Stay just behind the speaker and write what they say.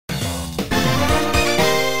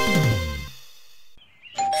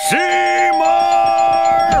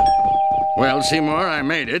Well, Seymour, I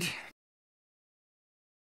made it.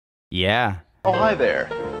 Yeah. Oh, hi there.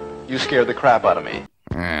 You scared the crap out of me.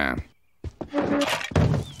 Yeah.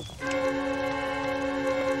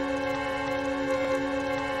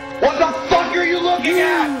 What the fuck are you looking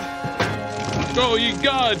at? Oh, you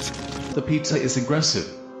gods! The pizza is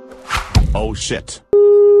aggressive. Oh, shit.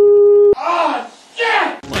 Oh,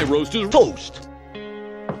 shit! My roast is toast.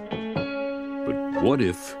 But what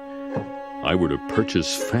if I were to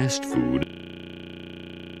purchase fast food?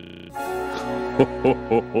 Ho, ho,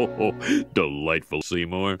 ho, ho, ho. Delightful,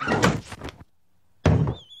 Seymour.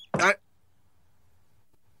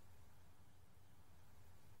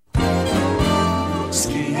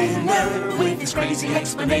 Skinner with his crazy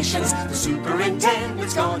explanations. The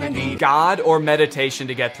superintendent's gonna need God or meditation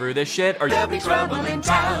to get through this shit? Or there'll be trouble in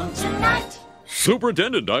town tonight.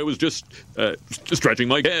 Superintendent, I was just stretching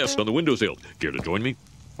my gas on the windowsill. Care to join me?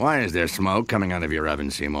 Why is there smoke coming out of your oven,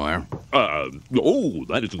 Seymour? Oh,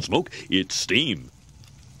 that isn't smoke. It's steam.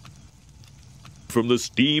 From the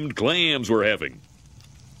steamed clams we're having.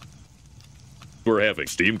 We're having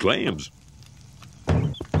steamed clams.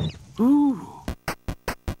 ooh.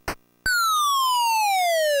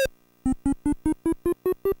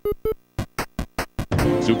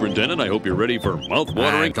 Superintendent, I hope you're ready for I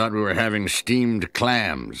mouth-watering. thought we were having steamed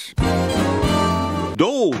clams.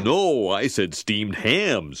 No, I said steamed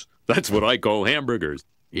hams. That's what I call hamburgers.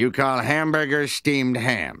 You call hamburgers steamed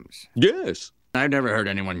hams? Yes, I've never heard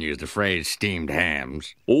anyone use the phrase steamed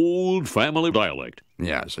hams. old family dialect.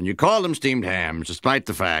 Yes, and you call them steamed hams despite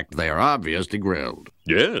the fact they are obviously grilled.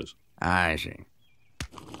 Yes. I see.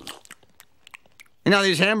 You know,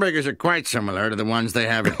 these hamburgers are quite similar to the ones they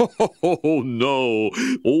have at... Oh, no.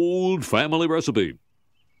 Old family recipe.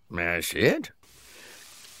 May I see it?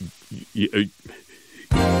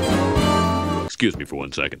 Excuse me for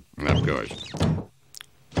 1 second. Of course.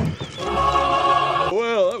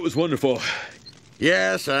 Well, that was wonderful.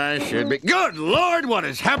 Yes, I should be. Good Lord, what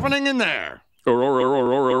is happening in there?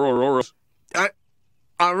 Aurora.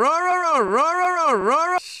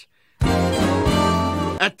 Aurora.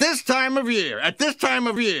 At this time of year,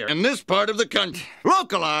 in this part of the country,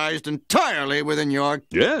 localized entirely within your...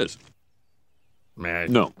 Yes. May I...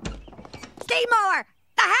 No. Seymour!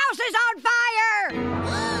 The house is on fire!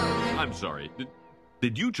 I'm sorry.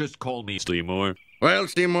 Did you just call me Seymour? Well,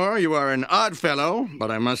 Seymour, you are an odd fellow,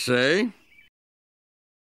 but I must say...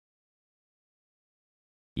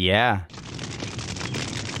 Yeah.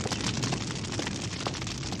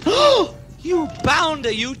 You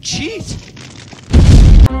bounder, you cheat!